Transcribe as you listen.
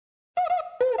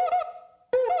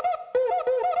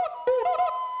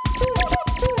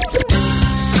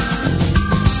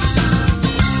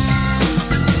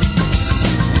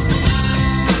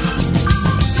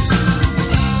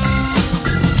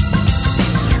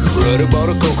Brother bought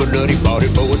a coconut, he bought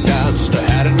it for a dime. Sister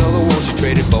had another one, she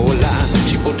traded for a lime.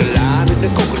 She put the lime in the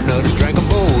coconut and drank a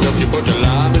bowl up. She put the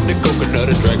lime in the coconut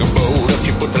and drank a bowl up.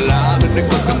 She put the lime in the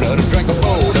coconut and drank a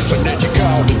bowl up. And then she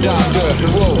called the doctor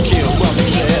and woke him up and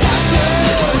said, Doctor,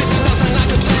 there's nothing I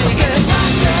can tell. I said,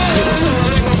 Doctor,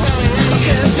 I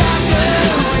said, Doctor,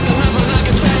 there's nothing I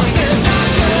can tell. I said,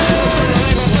 Doctor,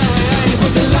 you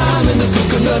put the lime in the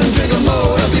coconut and drink a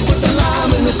bowl up. You put the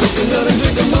lime in the coconut and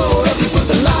drink a bowl up. You put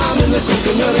the lime in the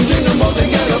coconut and drink them both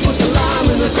together. Put the lime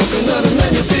in the coconut and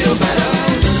then you feel better.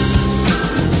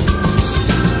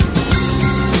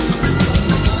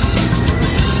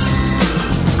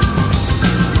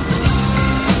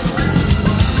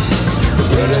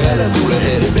 Brother had a hula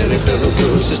head and belly felt no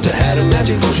good. Sister had a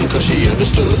magic potion cause she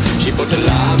understood. She put the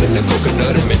lime in the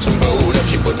coconut and mix them both up.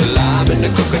 She put the lime in the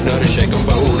coconut and shake them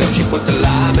both up. She put the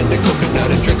lime in the coconut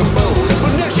and drink them both up.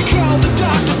 But then she called the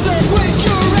doctor, said, wake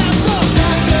your ass up,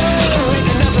 doctor.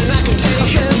 Ain't nothing I can tell you. I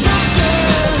said, doctor,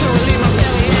 to relieve my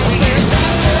belly. I said,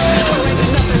 doctor, ain't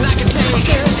nothing I can tell you. I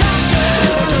said, doctor,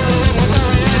 to relieve my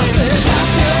belly. I said,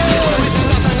 doctor, ain't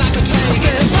nothing I can tell you. I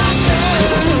said, doctor,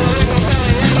 to relieve my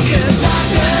belly. I said,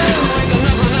 doctor, ain't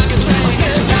nothing I can tell you. I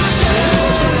said, doctor,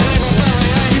 to relieve my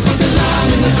belly. You put the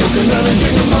lime in the coconut and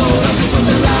drink them all up. You put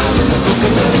the lime in the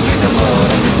coconut and drink them all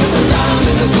up. You put the lime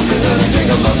in the coconut and drink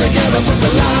them all together. Put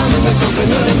the lime in the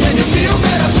coconut and then you feel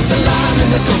better. Put the lime in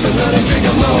the coconut and drink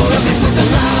them all up. You put the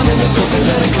lime in the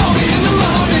coconut and call me in the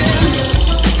morning.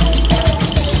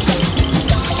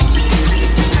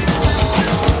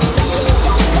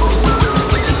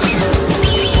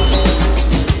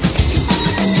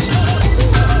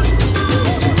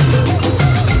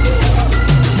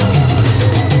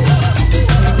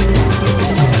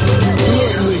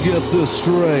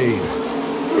 Straight.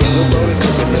 Brother bought a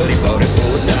coconut, he bought it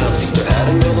for a dime. Sister had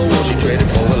another one, she traded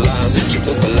for a lime. She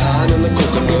put the lime in the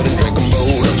coconut and drank them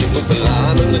both up. She put the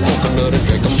lime in the coconut and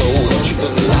drank them